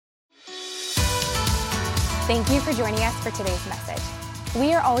Thank you for joining us for today's message.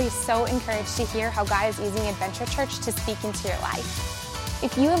 We are always so encouraged to hear how God is using Adventure Church to speak into your life.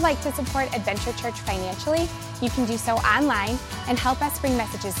 If you would like to support Adventure Church financially, you can do so online and help us bring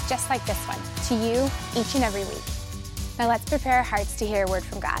messages just like this one to you each and every week. Now let's prepare our hearts to hear a word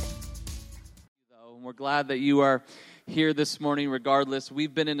from God. We're glad that you are here this morning regardless.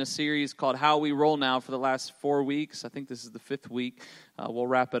 We've been in a series called How We Roll now for the last 4 weeks. I think this is the 5th week. We'll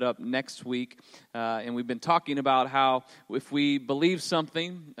wrap it up next week. And we've been talking about how if we believe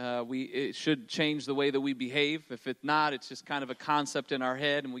something, it should change the way that we behave. If it's not, it's just kind of a concept in our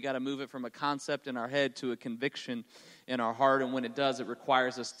head, and we got to move it from a concept in our head to a conviction in our heart. And when it does, it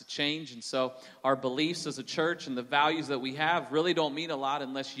requires us to change. And so our beliefs as a church and the values that we have really don't mean a lot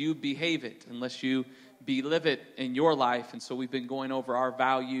unless you behave it, unless you live it in your life. And so we've been going over our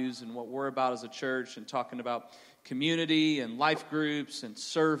values and what we're about as a church and talking about community and life groups and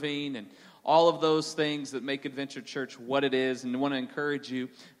serving and all of those things that make Adventure Church what it is. And I want to encourage you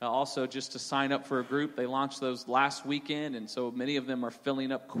also just to sign up for a group. They launched those last weekend, and so many of them are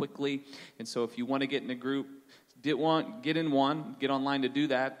filling up quickly. And so if you want to get in a group, get in one, get online to do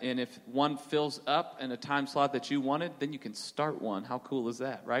that. And if one fills up in a time slot that you wanted, then you can start one. How cool is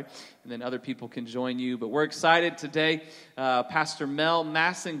that, right? And then other people can join you. But we're excited today. Pastor Mel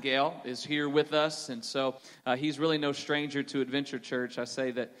Massengale is here with us. And so he's really no stranger to Adventure Church. I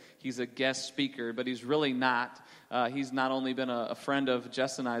say that he's a guest speaker, but he's really not. He's not only been a friend of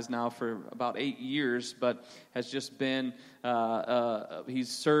Jess and I's now for about 8 years, but has just been, he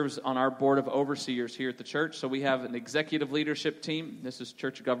serves on our board of overseers here at the church. So we have an executive leadership team. This is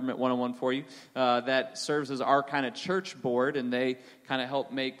Church Government 101 for you, that serves as our kind of church board, and they kind of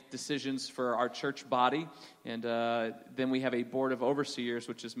help make decisions for our church body. And then we have a board of overseers,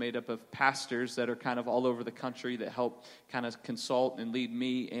 which is made up of pastors that are kind of all over the country that help kind of consult and lead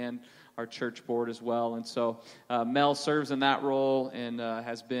me and our church board as well. And so Mel serves in that role and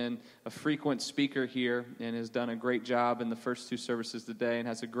has been a frequent speaker here and has done a great job in the first 2 services today and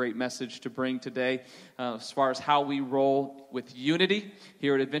has a great message to bring today as far as how we roll with unity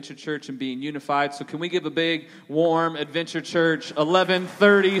here at Adventure Church and being unified. So can we give a big, warm Adventure Church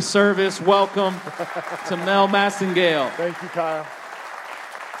 11:30 service welcome to Mel Massengale. Thank you, Kyle.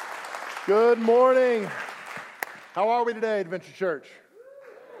 Good morning. How are we today, Adventure Church?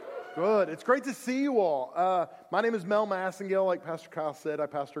 Good. It's great to see you all. My name is Mel Massengale. Like Pastor Kyle said, I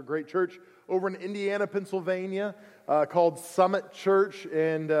pastor a great church over in Indiana, Pennsylvania, called Summit Church,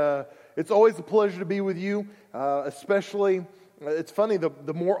 and it's always a pleasure to be with you. Especially, it's funny,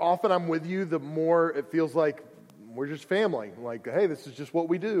 the more often I'm with you, the more it feels like we're just family. Like, hey, this is just what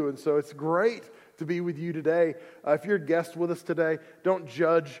we do, and so it's great to be with you today. If you're a guest with us today, don't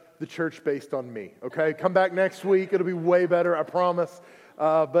judge the church based on me, okay? Come back next week. It'll be way better, I promise.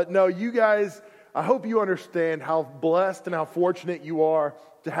 But no, you guys, I hope you understand how blessed and how fortunate you are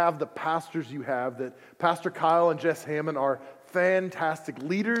to have the pastors you have, that Pastor Kyle and Jess Hammond are fantastic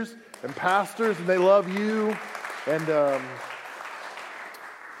leaders and pastors, and they love you. And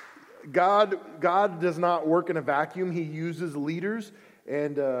God does not work in a vacuum. He uses leaders,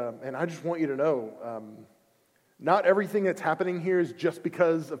 and I just want you to know, not everything that's happening here is just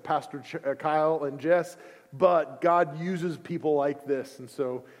because of Pastor Kyle and Jess, but God uses people like this, and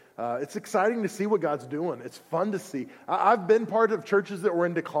so it's exciting to see what God's doing. It's fun to see. I've been part of churches that were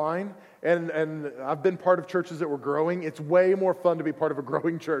in decline, and I've been part of churches that were growing. It's way more fun to be part of a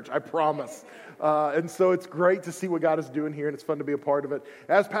growing church, I promise. And so it's great to see what God is doing here, and it's fun to be a part of it.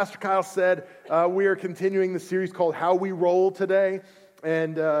 As Pastor Kyle said, we are continuing the series called How We Roll today,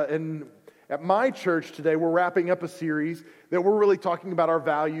 and at my church today, we're wrapping up a series that we're really talking about our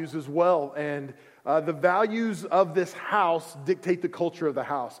values as well, and the values of this house dictate the culture of the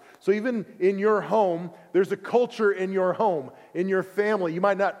house. So even in your home, there's a culture in your home, in your family. You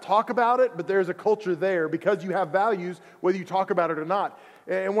might not talk about it, but there's a culture there because you have values, whether you talk about it or not.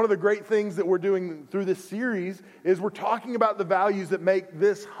 And one of the great things that we're doing through this series is we're talking about the values that make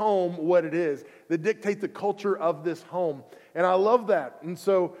this home what it is, that dictate the culture of this home. And I love that. And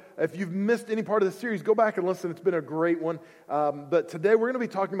so if you've missed any part of the series, go back and listen. It's been a great one. But today we're going to be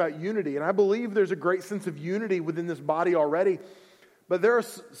talking about unity. And I believe there's a great sense of unity within this body already. But there are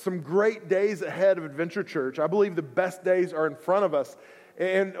some great days ahead of Adventure Church. I believe the best days are in front of us.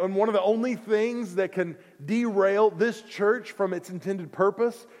 And one of the only things that can derail this church from its intended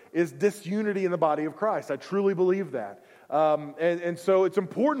purpose is disunity in the body of Christ. I truly believe that. And so it's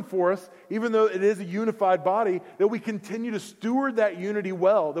important for us, even though it is a unified body, that we continue to steward that unity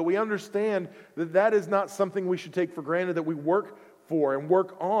well, that we understand that that is not something we should take for granted, that we work for and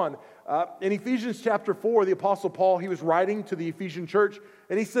work on. In Ephesians chapter 4, the Apostle Paul, he was writing to the Ephesian church,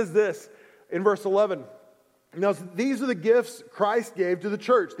 and he says this in verse 11, Now, these are the gifts Christ gave to the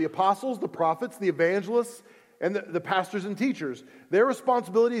church: the apostles, the prophets, the evangelists, and the pastors and teachers. Their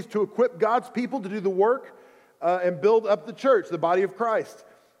responsibility is to equip God's people to do the work and build up the church, the body of Christ.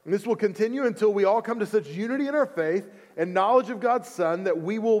 And this will continue until we all come to such unity in our faith and knowledge of God's Son that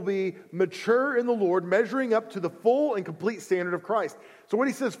we will be mature in the Lord, measuring up to the full and complete standard of Christ. So what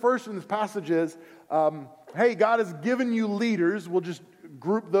he says first in this passage is, hey, God has given you leaders. We'll just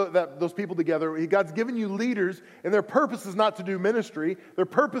group those people together. God's given you leaders, and their purpose is not to do ministry. Their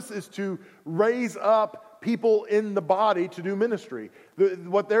purpose is to raise up people in the body to do ministry.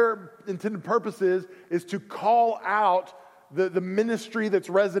 What their intended purpose is to call out the ministry that's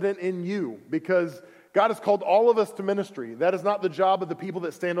resident in you, because God has called all of us to ministry. That is not the job of the people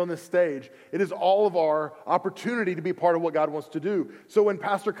that stand on this stage. It is all of our opportunity to be part of what God wants to do. So when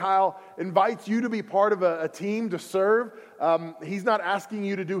Pastor Kyle invites you to be part of a team to serve, he's not asking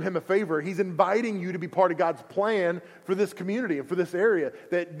you to do him a favor. He's inviting you to be part of God's plan for this community and for this area.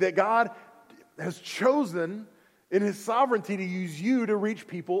 That God has chosen in his sovereignty to use you to reach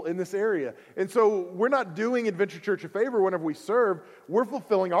people in this area. And so we're not doing Adventure Church a favor whenever we serve. We're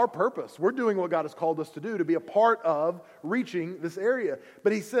fulfilling our purpose. We're doing what God has called us to do, to be a part of reaching this area.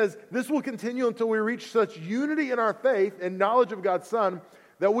 But he says this will continue until we reach such unity in our faith and knowledge of God's Son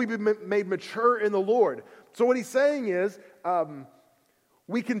that we be made mature in the Lord. So what he's saying is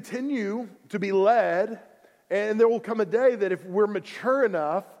we continue to be led, and there will come a day that if we're mature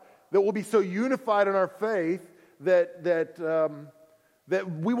enough, that we'll be so unified in our faith that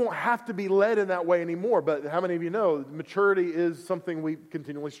we won't have to be led in that way anymore. But how many of you know maturity is something we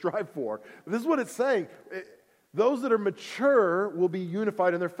continually strive for? This is what it's saying. Those that are mature will be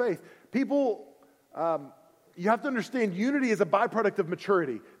unified in their faith. People, you have to understand, unity is a byproduct of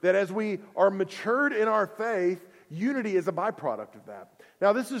maturity. That as we are matured in our faith, unity is a byproduct of that.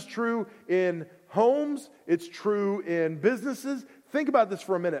 Now, this is true in homes. It's true in businesses. Think about this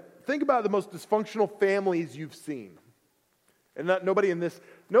for a minute. Think about the most dysfunctional families you've seen. And nobody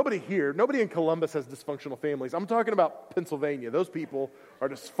here, nobody in Columbus has dysfunctional families. I'm talking about Pennsylvania. Those people are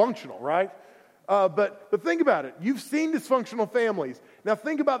dysfunctional, right? But think about it. You've seen dysfunctional families. Now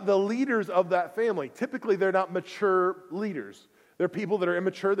think about the leaders of that family. Typically, they're not mature leaders. They're people that are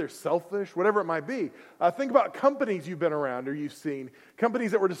immature, they're selfish, whatever it might be. Think about companies you've been around or you've seen.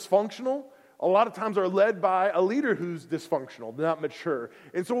 Companies that were dysfunctional, a lot of times are led by a leader who's dysfunctional, not mature.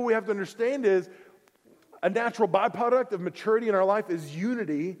 And so what we have to understand is a natural byproduct of maturity in our life is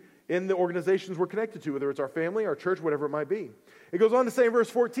unity in the organizations we're connected to, whether it's our family, our church, whatever it might be. It goes on to say in verse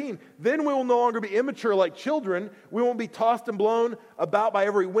 14, then we will no longer be immature like children. We won't be tossed and blown about by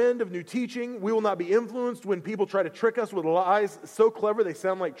every wind of new teaching. We will not be influenced when people try to trick us with lies so clever they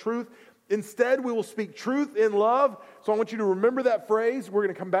sound like truth. Instead, we will speak truth in love. So I want you to remember that phrase. We're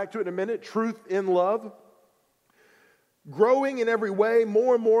going to come back to it in a minute. Truth in love. Growing in every way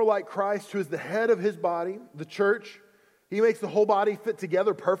more and more like Christ, who is the head of his body, the church. He makes the whole body fit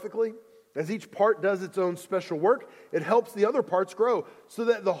together perfectly. As each part does its own special work, it helps the other parts grow so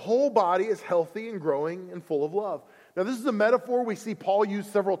that the whole body is healthy and growing and full of love. Now, this is a metaphor we see Paul use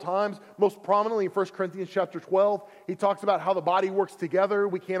several times, most prominently in 1 Corinthians chapter 12. He talks about how the body works together.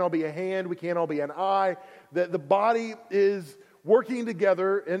 We can't all be a hand. We can't all be an eye. That the body is working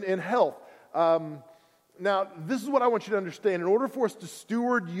together in health. Now, this is what I want you to understand. In order for us to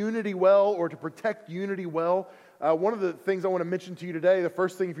steward unity well or to protect unity well, one of the things I want to mention to you today, the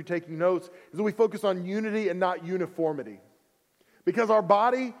first thing if you're taking notes, is that we focus on unity and not uniformity. Because our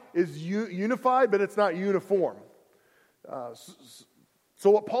body is unified, but it's not uniform. So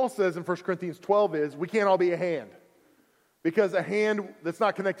what Paul says in 1 Corinthians 12 is, we can't all be a hand. Because a hand that's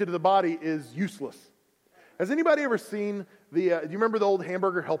not connected to the body is useless. Has anybody ever seen do you remember the old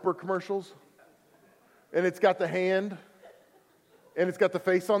Hamburger Helper commercials? And it's got the hand, and it's got the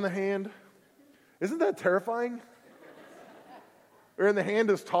face on the hand. Isn't that terrifying? Or the hand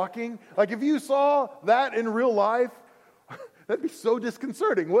is talking. Like if you saw that in real life, that'd be so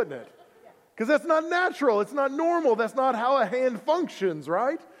disconcerting, wouldn't it? Because that's not natural. It's not normal. That's not how a hand functions,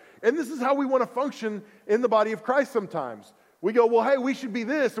 right? And this is how we want to function in the body of Christ sometimes. We go, well, hey, we should be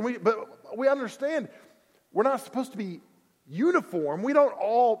this. But we understand we're not supposed to be uniform. We don't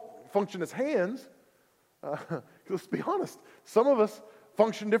all function as hands. Let's be honest. Some of us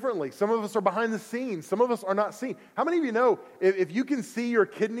function differently. Some of us are behind the scenes. Some of us are not seen. How many of you know if you can see your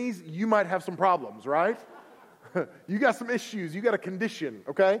kidneys, you might have some problems, right? You got some issues. You got a condition,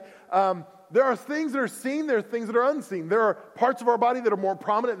 okay? There are things that are seen. There are things that are unseen. There are parts of our body that are more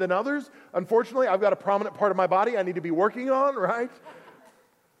prominent than others. Unfortunately, I've got a prominent part of my body I need to be working on, right?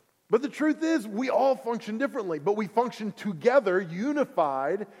 But the truth is, we all function differently, but we function together,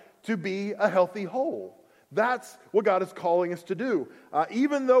 unified, to be a healthy whole. That's what God is calling us to do.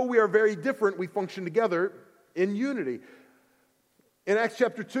 Even though we are very different, we function together in unity. In Acts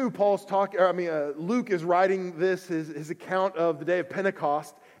chapter 2, Luke is writing his account of the day of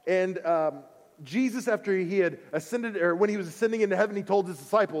Pentecost, and Jesus, after he had ascended, or when he was ascending into heaven, he told his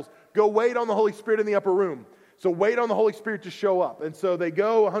disciples, go wait on the Holy Spirit in the upper room. So wait on the Holy Spirit to show up. And so they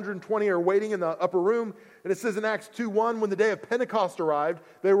go, 120 are waiting in the upper room. And it says in Acts 2:1, when the day of Pentecost arrived,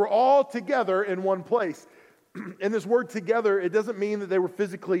 they were all together in one place. And this word together, it doesn't mean that they were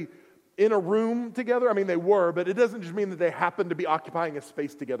physically in a room together. I mean, they were, but it doesn't just mean that they happened to be occupying a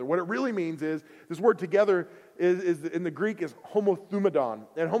space together. What it really means is, this word together is in the Greek is homothumadon.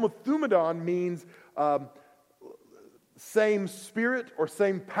 And homothumadon means same spirit or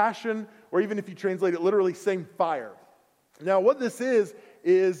same passion, or even if you translate it literally, same fire. Now, what this is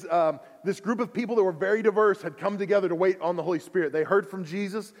this group of people that were very diverse had come together to wait on the Holy Spirit. They heard from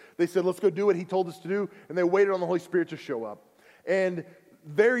Jesus. They said, let's go do what he told us to do. And they waited on the Holy Spirit to show up. And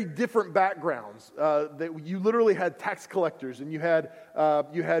very different backgrounds. You literally had tax collectors, and you had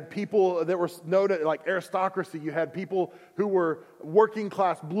people that were noted like aristocracy. You had people who were working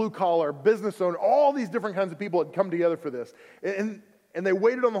class, blue collar, business owner. All these different kinds of people had come together for this, and they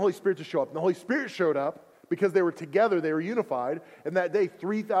waited on the Holy Spirit to show up. And the Holy Spirit showed up because they were together, they were unified, and that day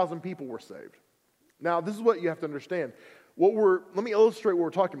 3,000 people were saved. Now, this is what you have to understand. Let me illustrate what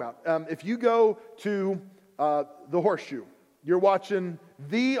we're talking about. If you go to the Horseshoe, you're watching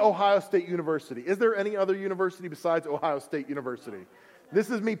The Ohio State University. Is there any other university besides Ohio State University? This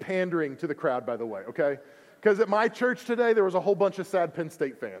is me pandering to the crowd, by the way, okay? Because at my church today, there was a whole bunch of sad Penn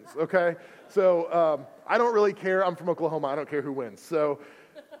State fans, okay? So I don't really care. I'm from Oklahoma. I don't care who wins. So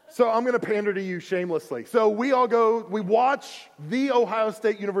I'm going to pander to you shamelessly. So we watch the Ohio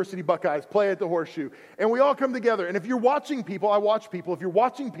State University Buckeyes play at the Horseshoe, and we all come together. And if you're watching people, I watch people. If you're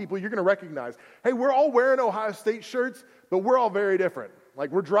watching people, you're going to recognize, hey, we're all wearing Ohio State shirts, but we're all very different.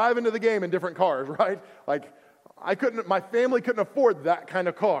 Like, we're driving to the game in different cars, right? Like, my family couldn't afford that kind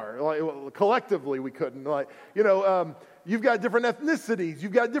of car. Like, collectively, we couldn't. You've got different ethnicities.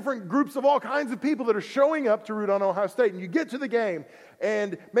 You've got different groups of all kinds of people that are showing up to root on Ohio State. And you get to the game,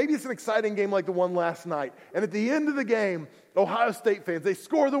 and maybe it's an exciting game like the one last night. And at the end of the game, Ohio State fans, they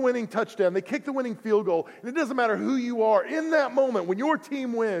score the winning touchdown. They kick the winning field goal. And it doesn't matter who you are. In that moment, when your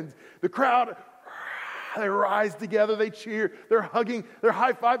team wins, the crowd, they rise together, they cheer, they're hugging, they're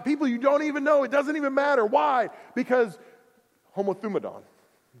high-five. People you don't even know, it doesn't even matter. Why? Because homothumadon,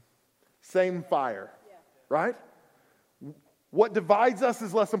 same fire, right? What divides us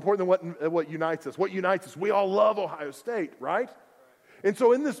is less important than what unites us. What unites us, we all love Ohio State, right? And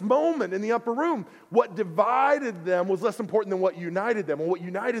so in this moment in the upper room, what divided them was less important than what united them. And what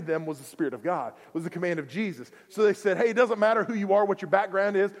united them was the Spirit of God, was the command of Jesus. So they said, hey, it doesn't matter who you are, what your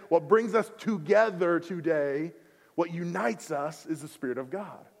background is. What brings us together today, what unites us is the Spirit of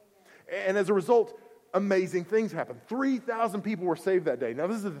God. And as a result, amazing things happened. 3,000 people were saved that day. Now,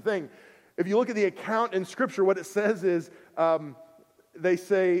 this is the thing. If you look at the account in Scripture, what it says is, they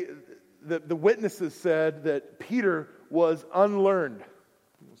say that the witnesses said that Peter was unlearned.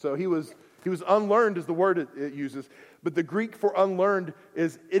 So he was unlearned is the word it uses. But the Greek for unlearned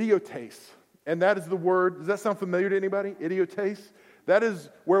is idiotes. And that is the word, does that sound familiar to anybody? Idiotes? That is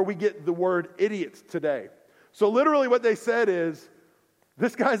where we get the word idiots today. So literally what they said is,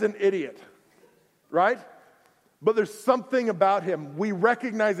 this guy's an idiot, right? But there's something about him. We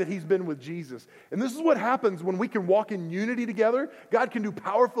recognize that he's been with Jesus. And this is what happens when we can walk in unity together. God can do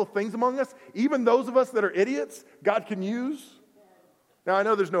powerful things among us. Even those of us that are idiots, God can use. Now, I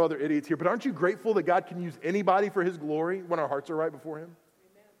know there's no other idiots here, but aren't you grateful that God can use anybody for his glory when our hearts are right before him?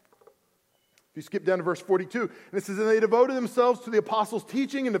 If you skip down to verse 42, and it says, and they devoted themselves to the apostles'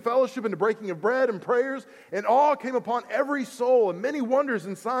 teaching and to fellowship and to breaking of bread and prayers, and awe came upon every soul, and many wonders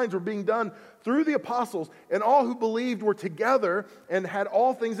and signs were being done through the apostles, and all who believed were together and had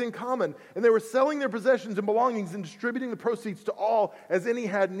all things in common. And they were selling their possessions and belongings and distributing the proceeds to all as any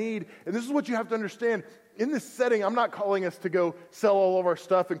had need. And this is what you have to understand. In this setting, I'm not calling us to go sell all of our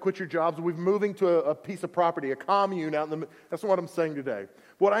stuff and quit your jobs. We're moving to a piece of property, a commune out in the... That's not what I'm saying today.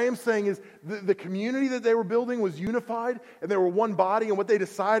 What I am saying is the community that they were building was unified, and they were one body, and what they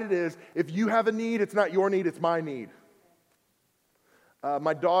decided is, if you have a need, it's not your need, it's my need.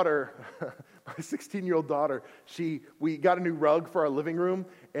 My daughter, my 16-year-old daughter, we got a new rug for our living room,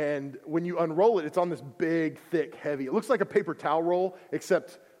 and when you unroll it, it's on this big, thick, heavy... It looks like a paper towel roll,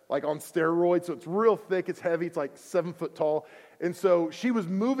 except like on steroids, so it's real thick, it's heavy, it's like 7 foot tall. And so she was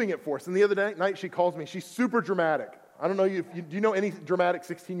moving it for us, and the other night she calls me. She's super dramatic. I don't know, do you know any dramatic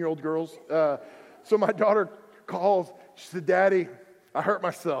 16-year-old girls? So my daughter calls. She said, Daddy, I hurt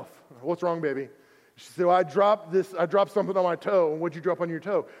myself. What's wrong, baby? She said, well, I dropped something on my toe. And what'd you drop on your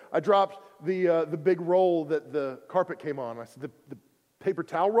toe? I dropped the big roll that the carpet came on. I said, the paper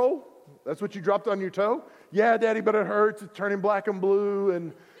towel roll? That's what you dropped on your toe? Yeah, Daddy, but it hurts. It's turning black and blue.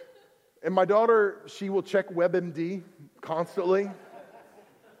 And my daughter, she will check WebMD constantly.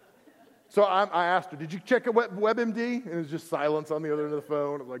 So I asked her, did you check WebMD? And it was just silence on the other end of the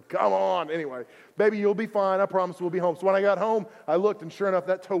phone. I was like, come on. Anyway, baby, you'll be fine. I promise we'll be home. So when I got home, I looked, and sure enough,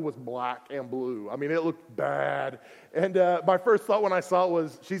 that toe was black and blue. I mean, it looked bad. And my first thought when I saw it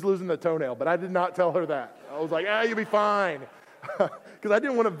was, she's losing the toenail. But I did not tell her that. I was like, you'll be fine. Because I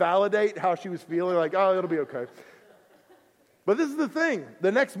didn't want to validate how she was feeling. Like, it'll be okay. But this is the thing.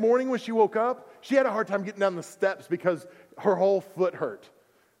 The next morning when she woke up, she had a hard time getting down the steps because her whole foot hurt.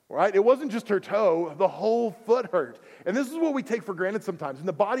 Right? It wasn't just her toe, the whole foot hurt. And this is what we take for granted sometimes. In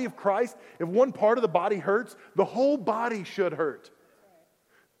the body of Christ, if one part of the body hurts, the whole body should hurt.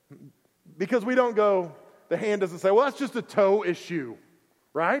 Because we don't go, the hand doesn't say, well, that's just a toe issue.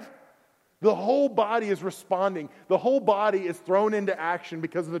 Right? The whole body is responding. The whole body is thrown into action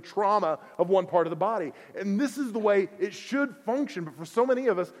because of the trauma of one part of the body. And this is the way it should function. But for so many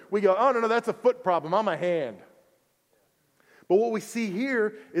of us, we go, oh, no, that's a foot problem. I'm a hand. But what we see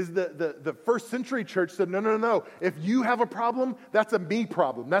here is the first century church said, no. If you have a problem, that's a me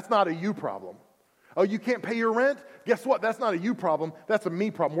problem. That's not a you problem. Oh, you can't pay your rent? Guess what? That's not a you problem. That's a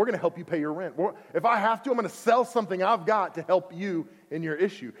me problem. We're going to help you pay your rent. If I have to, I'm going to sell something I've got to help you in your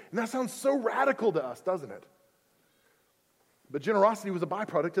issue. And that sounds so radical to us, doesn't it? But generosity was a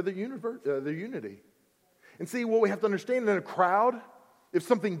byproduct of the unity. And see, what we have to understand, in a crowd, if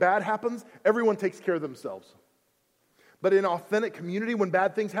something bad happens, everyone takes care of themselves. But in authentic community, when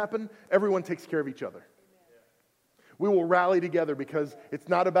bad things happen, everyone takes care of each other. We will rally together because it's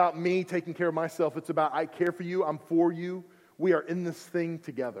not about me taking care of myself. It's about I care for you, I'm for you. We are in this thing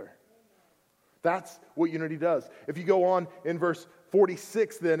together. That's what unity does. If you go on in verse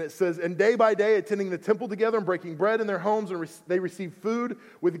 46, then it says, and day by day attending the temple together and breaking bread in their homes, and they received food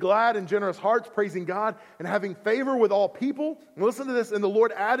with glad and generous hearts, praising God and having favor with all people. And listen to this, and the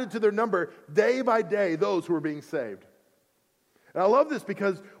Lord added to their number day by day those who were being saved. And I love this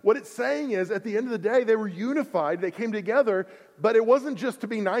because what it's saying is at the end of the day, they were unified, they came together, but it wasn't just to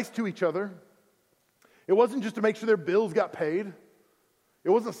be nice to each other. It wasn't just to make sure their bills got paid. It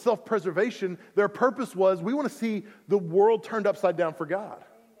wasn't self-preservation. Their purpose was, we want to see the world turned upside down for God.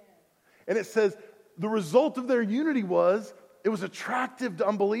 Amen. And it says the result of their unity was, it was attractive to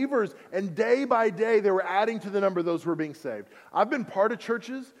unbelievers, and day by day they were adding to the number of those who were being saved. I've been part of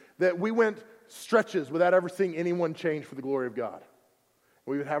churches that we went stretches without ever seeing anyone change for the glory of God.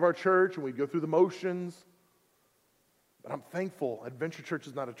 We would have our church and we'd go through the motions. But I'm thankful Adventure Church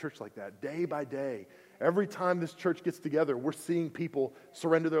is not a church like that. Day by day, every time this church gets together, we're seeing people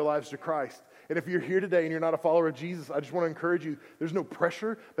surrender their lives to Christ. And if you're here today and you're not a follower of Jesus, I just want to encourage you, there's no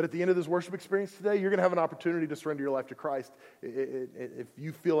pressure, but at the end of this worship experience today, you're going to have an opportunity to surrender your life to Christ if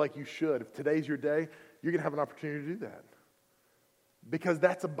you feel like you should. If today's your day, you're going to have an opportunity to do that. Because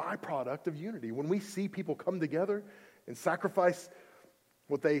that's a byproduct of unity. When we see people come together and sacrifice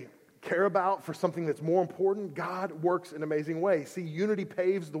what they care about for something that's more important, God works in amazing ways. See, unity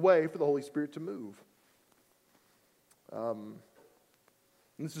paves the way for the Holy Spirit to move. And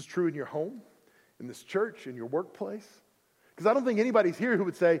this is true in your home, in this church, in your workplace. Because I don't think anybody's here who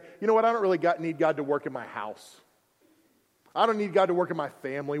would say, you know what, I don't really need God to work in my house. I don't need God to work in my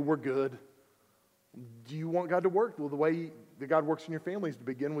family. We're good. Do you want God to work? Well, the way that God works in your family is to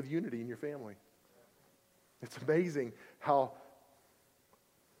begin with unity in your family. It's amazing how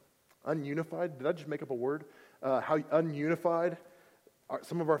ununified, did I just make up a word? How ununified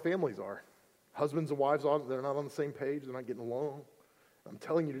some of our families are. Husbands and wives, they're not on the same page. They're not getting along. I'm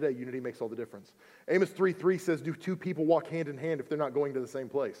telling you today, unity makes all the difference. Amos 3:3 says, do two people walk hand in hand if they're not going to the same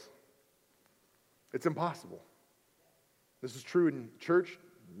place? It's impossible. This is true in church,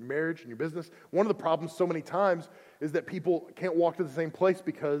 marriage, and your business. One of the problems so many times is that people can't walk to the same place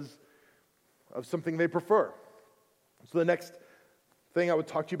because of something they prefer. So the next thing I would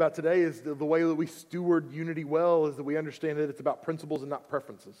talk to you about today is the way that we steward unity well is that we understand that it's about principles and not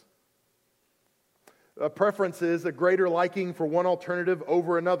preferences. A preference is a greater liking for one alternative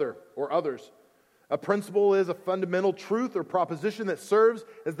over another or others. A principle is a fundamental truth or proposition that serves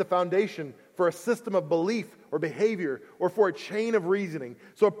as the foundation for a system of belief or behavior or for a chain of reasoning.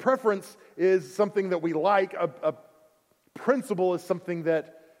 So a preference is something that we like. A principle is something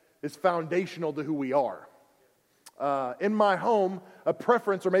that is foundational to who we are. In my home, a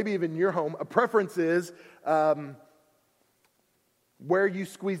preference, or maybe even your home, a preference is where you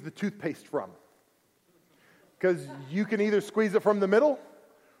squeeze the toothpaste from. Because you can either squeeze it from the middle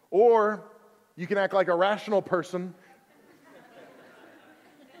or You can act like a rational person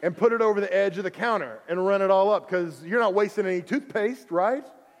and put it over the edge of the counter and run it all up because you're not wasting any toothpaste, right?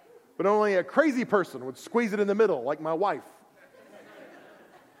 But only a crazy person would squeeze it in the middle, like my wife.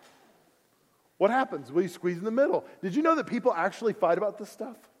 What happens? Well, you squeeze in the middle. Did you know that people actually fight about this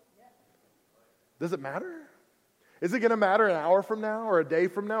stuff? Does it matter? Is it going to matter an hour from now, or a day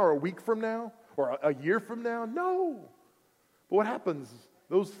from now, or a week from now, or a year from now? No. But what happens?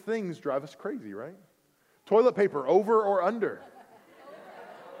 Those things drive us crazy, right? Toilet paper, over or under?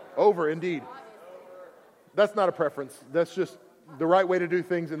 Over, indeed. That's not a preference. That's just the right way to do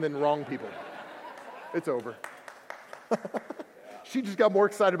things and then wrong people. It's over. She just got more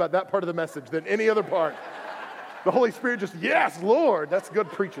excited about that part of the message than any other part. The Holy Spirit just, yes, Lord, that's good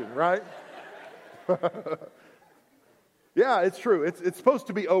preaching, right? Yeah, it's true. It's supposed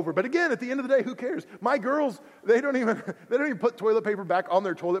to be over. But again, at the end of the day, who cares? My girls, they don't even put toilet paper back on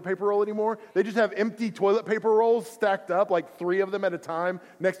their toilet paper roll anymore. They just have empty toilet paper rolls stacked up, like 3 of them at a time,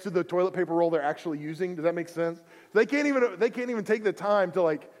 next to the toilet paper roll they're actually using. Does that make sense? They can't even take the time to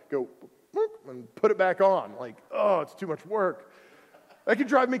like go and put it back on. Like, oh, it's too much work. That could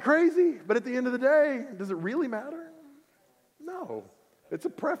drive me crazy. But at the end of the day, does it really matter? No. It's a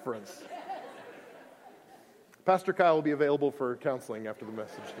preference. Pastor Kyle will be available for counseling after the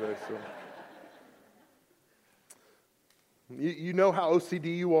message today. So, you know how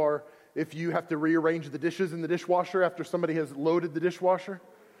OCD you are if you have to rearrange the dishes in the dishwasher after somebody has loaded the dishwasher.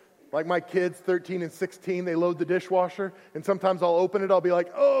 Like my kids, 13 and 16, they load the dishwasher, and sometimes I'll open it, I'll be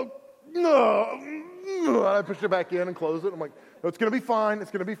like, oh, no, and I push it back in and close it. I'm like, no, it's going to be fine,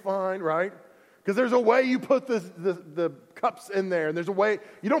 it's going to be fine, right? Because there's a way you put the cups in there, and there's a way,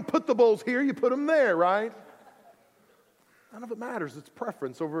 you don't put the bowls here, you put them there, right? None of it matters. It's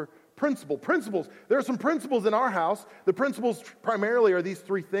preference over principle. Principles. There are some principles in our house. The principles primarily are these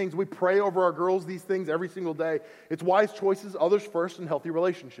 3 things. We pray over our girls these things every single day. It's wise choices, others first, and healthy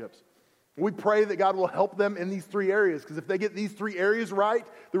relationships. We pray that God will help them in these 3 areas, because if they get these 3 areas right,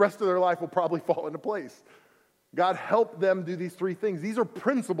 the rest of their life will probably fall into place. God help them do these 3 things. These are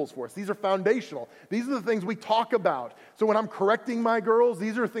principles for us. These are foundational. These are the things we talk about. So when I'm correcting my girls,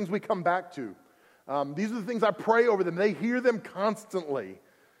 these are things we come back to. These are the things I pray over them. They hear them constantly.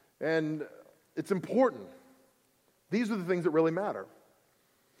 And it's important. These are the things that really matter.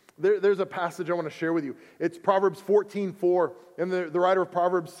 There's a passage I want to share with you. It's Proverbs 14:4. And the writer of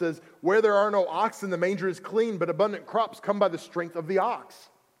Proverbs says, where there are no oxen, the manger is clean, but abundant crops come by the strength of the ox.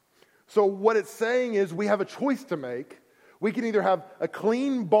 So what it's saying is we have a choice to make. We can either have a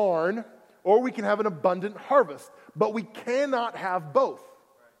clean barn or we can have an abundant harvest. But we cannot have both.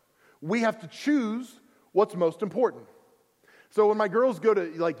 We have to choose what's most important. So when my girls go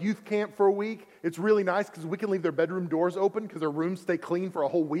to like youth camp for a week, it's really nice because we can leave their bedroom doors open because their rooms stay clean for a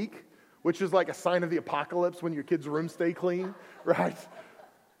whole week, which is like a sign of the apocalypse when your kids' rooms stay clean, right?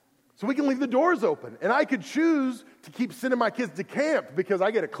 So we can leave the doors open. And I could choose to keep sending my kids to camp because I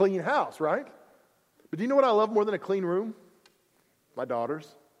get a clean house, right? But do you know what I love more than a clean room? My daughters.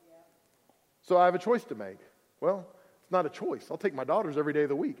 So I have a choice to make. Well, it's not a choice. I'll take my daughters every day of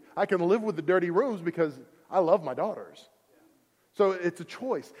the week. I can live with the dirty rooms because I love my daughters. So it's a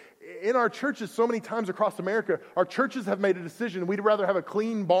choice. In our churches, so many times across America, our churches have made a decision. We'd rather have a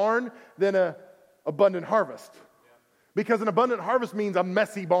clean barn than an abundant harvest. Because an abundant harvest means a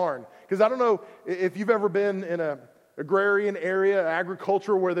messy barn. Because I don't know if you've ever been in an agrarian area,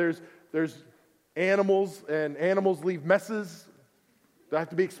 agriculture, where there's animals and animals leave messes. Do I have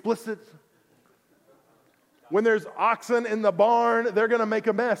to be explicit? When there's oxen in the barn, they're going to make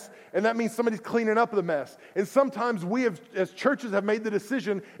a mess. And that means somebody's cleaning up the mess. And sometimes we have, as churches, have made the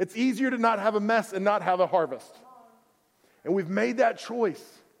decision, it's easier to not have a mess and not have a harvest. And we've made that choice.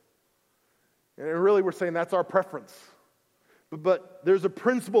 And really we're saying that's our preference. But there's a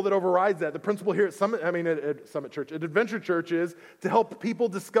principle that overrides that. The principle here at Summit Church, at Adventure Church, is to help people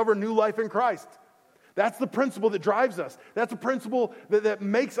discover new life in Christ. That's the principle that drives us. That's a principle that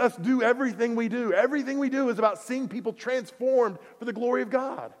makes us do everything we do. Everything we do is about seeing people transformed for the glory of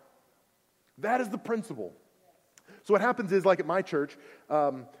God. That is the principle. So what happens is, like at my church,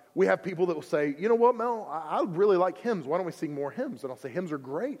 we have people that will say, you know what, Mel, I really like hymns. Why don't we sing more hymns? And I'll say, hymns are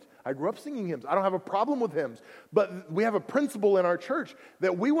great. I grew up singing hymns. I don't have a problem with hymns. But we have a principle in our church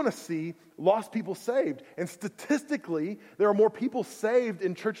that we want to see lost people saved. And statistically, there are more people saved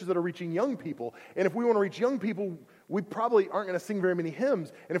in churches that are reaching young people. And if we want to reach young people, we probably aren't going to sing very many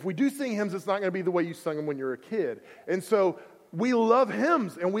hymns. And if we do sing hymns, it's not going to be the way you sung them when you were a kid. And so we love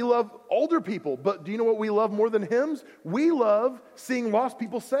hymns and we love older people, but do you know what we love more than hymns? We love seeing lost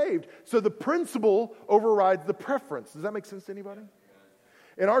people saved. So the principle overrides the preference. Does that make sense to anybody?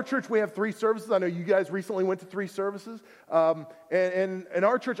 In our church, we have 3 services. I know you guys recently went to 3 services. And in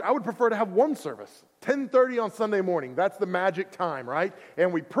our church, I would prefer to have 1 service, 10:30 on Sunday morning. That's the magic time, right?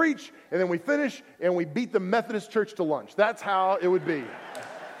 And we preach, and then we finish, and we beat the Methodist church to lunch. That's how it would be.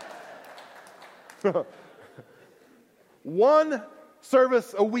 1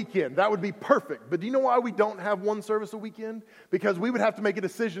 service a weekend. That would be perfect. But do you know why we don't have 1 service a weekend? Because we would have to make a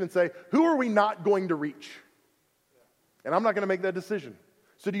decision and say, who are we not going to reach? And I'm not going to make that decision.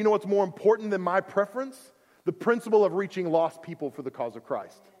 So do you know what's more important than my preference? The principle of reaching lost people for the cause of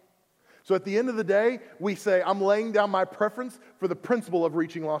Christ. So at the end of the day, we say, I'm laying down my preference for the principle of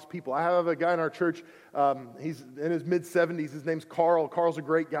reaching lost people. I have a guy in our church, he's in his mid-70s, his name's Carl. Carl's a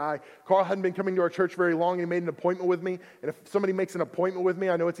great guy. Carl hadn't been coming to our church very long, and he made an appointment with me. And if somebody makes an appointment with me,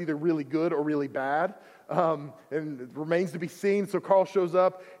 I know it's either really good or really bad. And it remains to be seen. So Carl shows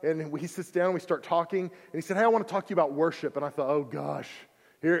up, and he sits down, and we start talking. And he said, hey, I want to talk to you about worship. And I thought, oh gosh,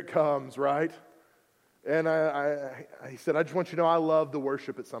 here it comes, right? And he said, I just want you to know I love the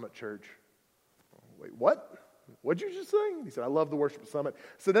worship at Summit Church. Wait, what? What'd you just say? He said, I love the worship at Summit. I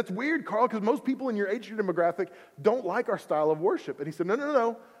said, that's weird, Carl, because most people in your age demographic don't like our style of worship. And he said,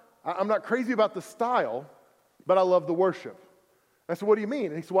 no. I'm not crazy about the style, but I love the worship. I said, what do you mean?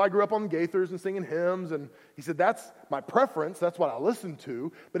 And he said, well, I grew up on Gaithers and singing hymns. And he said, that's my preference. That's what I listen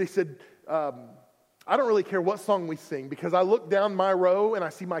to. But he said, I don't really care what song we sing, because I look down my row and I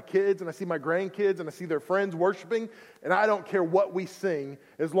see my kids and I see my grandkids and I see their friends worshiping, and I don't care what we sing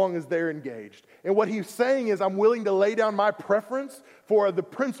as long as they're engaged. And what he's saying is, I'm willing to lay down my preference for the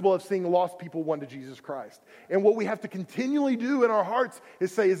principle of seeing lost people won to Jesus Christ. And what we have to continually do in our hearts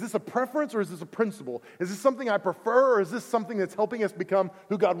is say, is this a preference or is this a principle? Is this something I prefer, or is this something that's helping us become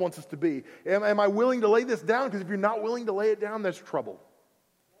who God wants us to be? Am I willing to lay this down? Because if you're not willing to lay it down, there's trouble.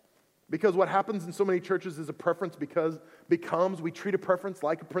 Because what happens in so many churches is a preference we treat a preference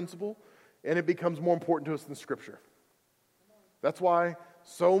like a principle, and it becomes more important to us than Scripture. That's why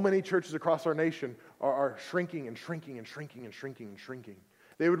so many churches across our nation are shrinking and shrinking and shrinking and shrinking and shrinking.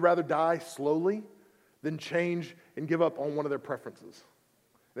 They would rather die slowly than change and give up on one of their preferences.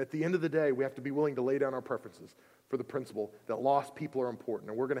 And at the end of the day, we have to be willing to lay down our preferences for the principle that lost people are important,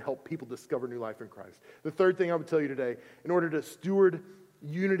 and we're going to help people discover new life in Christ. The third thing I would tell you today, in order to steward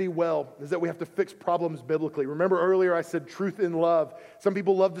unity well, is that we have to fix problems biblically. Remember earlier I said truth in love. Some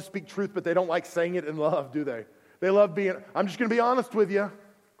people love to speak truth, but they don't like saying it in love, do they? They love being, I'm just going to be honest with you.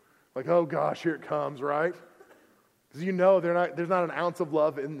 Like, oh gosh, here it comes, right? Because you know there's not an ounce of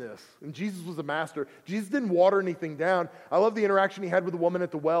love in this. And Jesus was a master. Jesus didn't water anything down. I love the interaction he had with the woman at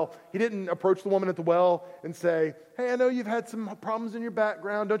the well. He didn't approach the woman at the well and say, hey, I know you've had some problems in your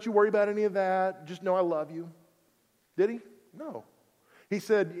background. Don't you worry about any of that. Just know I love you. Did he? No. He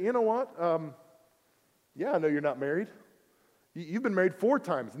said, you know what? Yeah, I know you're not married. You've been married 4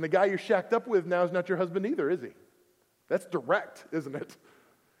 times, and the guy you're shacked up with now is not your husband either, is he? That's direct, isn't it?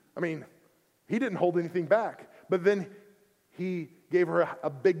 I mean, he didn't hold anything back. But then he gave her a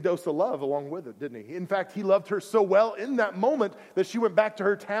big dose of love along with it, didn't he? In fact, he loved her so well in that moment that she went back to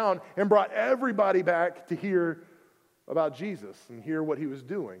her town and brought everybody back to hear about Jesus and hear what he was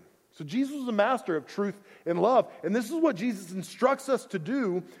doing. So Jesus was a master of truth and love. And this is what Jesus instructs us to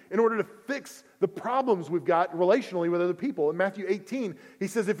do in order to fix the problems we've got relationally with other people. In Matthew 18, he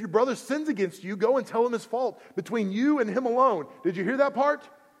says, if your brother sins against you, go and tell him his fault between you and him alone. Did you hear that part?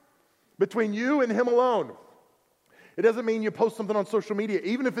 Between you and him alone. It doesn't mean you post something on social media,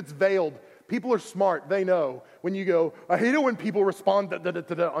 even if it's veiled. People are smart. They know when you go, I hate it when people respond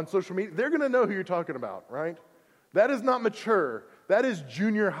on social media. They're going to know who you're talking about, right? That is not mature. That is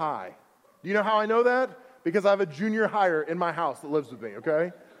junior high. Do you know how I know that? Because I have a junior higher in my house that lives with me,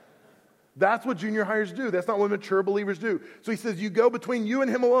 okay? That's what junior hires do. That's not what mature believers do. So he says, you go between you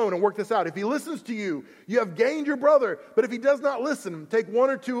and him alone and work this out. If he listens to you, you have gained your brother. But if he does not listen, take 1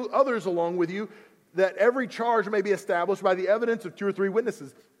 or 2 others along with you, that every charge may be established by the evidence of 2 or 3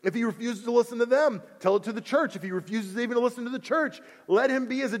 witnesses. If he refuses to listen to them, tell it to the church. If he refuses even to listen to the church, let him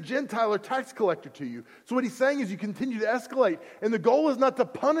be as a Gentile or tax collector to you. So what he's saying is you continue to escalate. And the goal is not to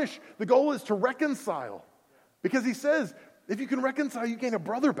punish. The goal is to reconcile. Because he says, if you can reconcile, you gain a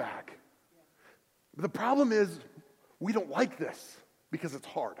brother back. But the problem is, we don't like this because it's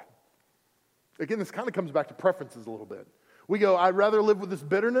hard. Again, this kind of comes back to preferences a little bit. We go, I'd rather live with this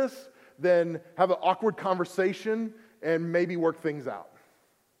bitterness than have an awkward conversation and maybe work things out.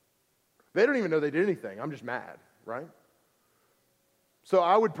 They don't even know they did anything. I'm just mad, right? So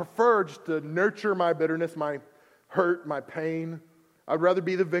I would prefer just to nurture my bitterness, my hurt, my pain. I'd rather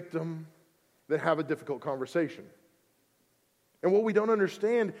be the victim than have a difficult conversation. And what we don't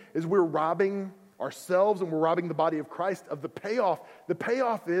understand is we're robbing ourselves and we're robbing the body of Christ of the payoff. The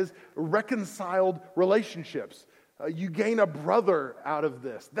payoff is reconciled relationships. You gain a brother out of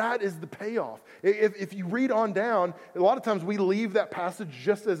this. That is the payoff. If you read on down, a lot of times we leave that passage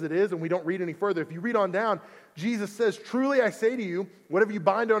just as it is and we don't read any further. If you read on down, Jesus says, "Truly I say to you, whatever you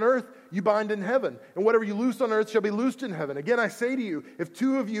bind on earth, you bind in heaven. And whatever you loose on earth shall be loosed in heaven. Again, I say to you, if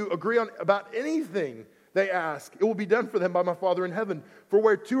two of you agree on about anything they ask, it will be done for them by my Father in heaven. For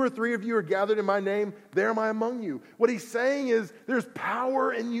where two or three of you are gathered in my name, there am I among you." What he's saying is there's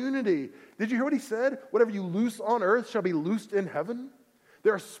power in unity. Did you hear what he said? Whatever you loose on earth shall be loosed in heaven.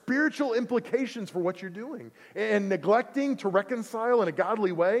 There are spiritual implications for what you're doing. And neglecting to reconcile in a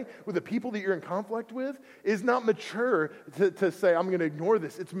godly way with the people that you're in conflict with is not mature to say, I'm going to ignore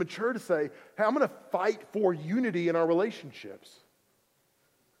this. It's mature to say, hey, I'm going to fight for unity in our relationships.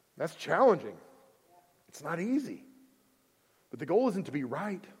 That's challenging. It's not easy. But the goal isn't to be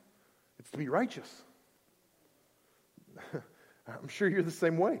right. It's to be righteous. I'm sure you're the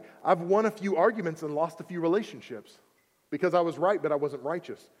same way. I've won a few arguments and lost a few relationships because I was right, but I wasn't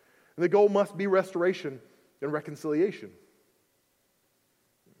righteous. And the goal must be restoration and reconciliation.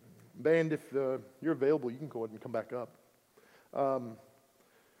 Band, if you're available, you can go ahead and come back up.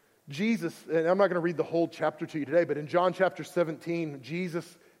 Jesus, and I'm not going to read the whole chapter to you today, but in John chapter 17,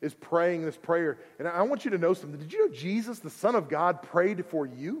 Jesus is praying this prayer. And I want you to know something. Did you know Jesus, the Son of God, prayed for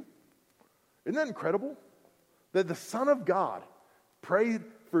you? Isn't that incredible? That the Son of God prayed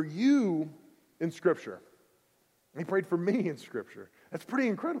for you in Scripture. He prayed for me in Scripture. That's pretty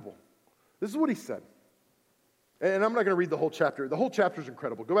incredible. This is what he said. And I'm not going to read the whole chapter. The whole chapter is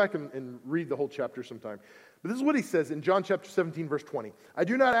incredible. Go back and read the whole chapter sometime. But this is what he says in John chapter 17, verse 20. "I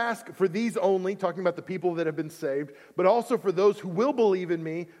do not ask for these only," talking about the people that have been saved, "but also for those who will believe in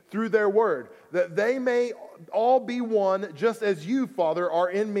me through their word, that they may all be one, just as you, Father, are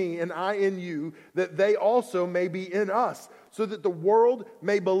in me and I in you, that they also may be in us, so that the world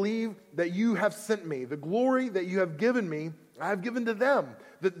may believe that you have sent me. The glory that you have given me, I have given to them,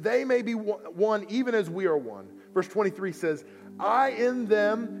 that they may be one even as we are one." Verse 23 says, "I in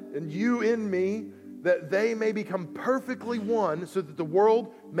them and you in me, that they may become perfectly one, so that the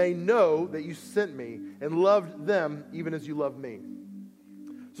world may know that you sent me and loved them even as you loved me."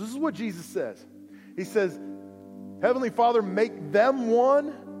 So this is what Jesus says. He says, Heavenly Father, make them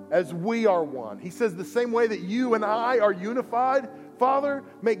one as we are one. He says the same way that you and I are unified, Father,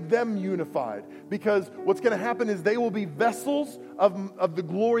 make them unified. Because what's going to happen is they will be vessels of the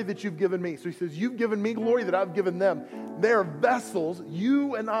glory that you've given me. So he says, you've given me glory that I've given them. They are vessels,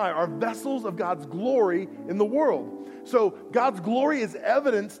 you and I are vessels of God's glory in the world. So God's glory is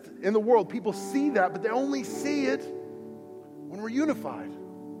evidenced in the world. People see that, but they only see it when we're unified.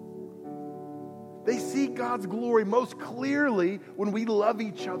 They see God's glory most clearly when we love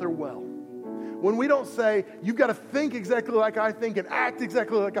each other well. When we don't say, you've got to think exactly like I think and act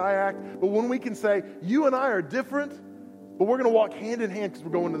exactly like I act, but when we can say, you and I are different, but we're going to walk hand in hand because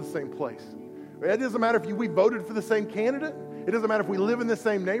we're going to the same place. It doesn't matter if we voted for the same candidate. It doesn't matter if we live in the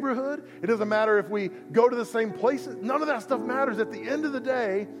same neighborhood. It doesn't matter if we go to the same places. None of that stuff matters. At the end of the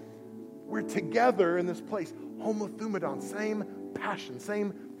day, we're together in this place. Homothumadon, same passion,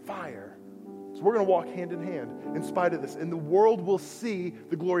 same fire. So we're going to walk hand in hand in spite of this. And the world will see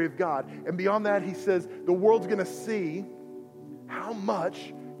the glory of God. And beyond that, he says, the world's going to see how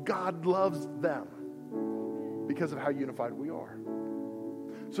much God loves them because of how unified we are.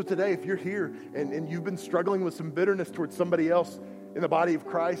 So today, if you're here and you've been struggling with some bitterness towards somebody else in the body of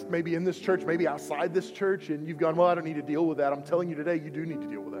Christ, maybe in this church, maybe outside this church, and you've gone, well, I don't need to deal with that. I'm telling you today, you do need to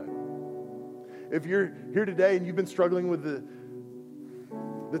deal with that. If you're here today and you've been struggling with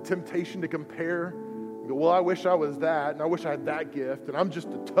the temptation to compare, you go, well, I wish I was that, and I wish I had that gift, and I'm just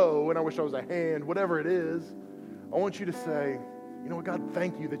a toe, and I wish I was a hand, whatever it is, I want you to say, you know what, God,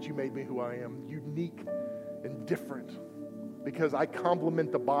 thank you that you made me who I am, unique and different, because I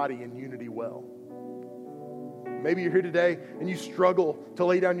complement the body in unity well. Maybe you're here today and you struggle to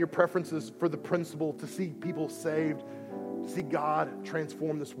lay down your preferences for the principle, to see people saved, to see God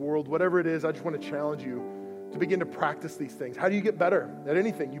transform this world. Whatever it is, I just want to challenge you to begin to practice these things. How do you get better at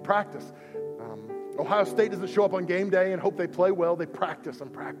anything? You practice. Ohio State doesn't show up on game day and hope they play well. They practice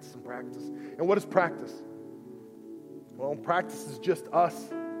and practice and practice. And what is practice? Well, practice is just us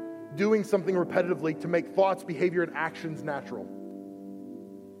doing something repetitively to make thoughts, behavior, and actions natural.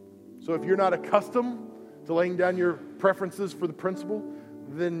 So if you're not accustomed to laying down your preferences for the principle,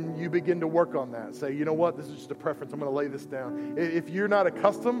 then you begin to work on that. Say, you know what, this is just a preference. I'm going to lay this down. If you're not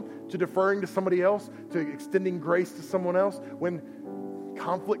accustomed to deferring to somebody else, to extending grace to someone else, when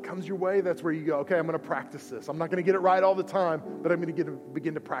conflict comes your way, that's where you go, okay, I'm going to practice this. I'm not going to get it right all the time, but I'm going to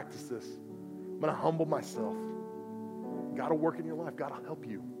begin to practice this. going to humble myself. God will work in your life. God will help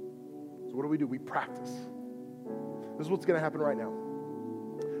you. So what do? We practice. This is what's going to happen right now.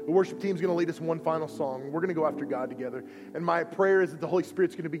 The worship team is going to lead us in one final song. We're going to go after God together. And my prayer is that the Holy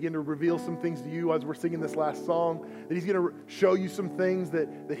Spirit's going to begin to reveal some things to you as we're singing this last song, that He's going to show you some things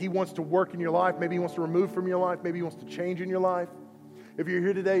that He wants to work in your life. Maybe He wants to remove from your life. Maybe He wants to change in your life. If you're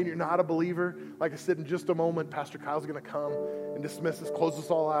here today and you're not a believer, like I said, in just a moment, Pastor Kyle's going to come and dismiss us, close us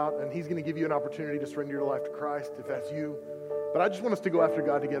all out, and he's going to give you an opportunity to surrender your life to Christ if that's you. But I just want us to go after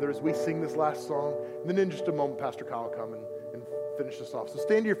God together as we sing this last song. And then in just a moment, Pastor Kyle will come and finish this off. So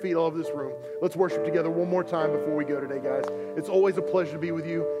stand to your feet all over this room. Let's worship together one more time before we go today, guys. It's always a pleasure to be with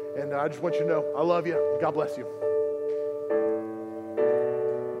you, and I just want you to know I love you. God bless you.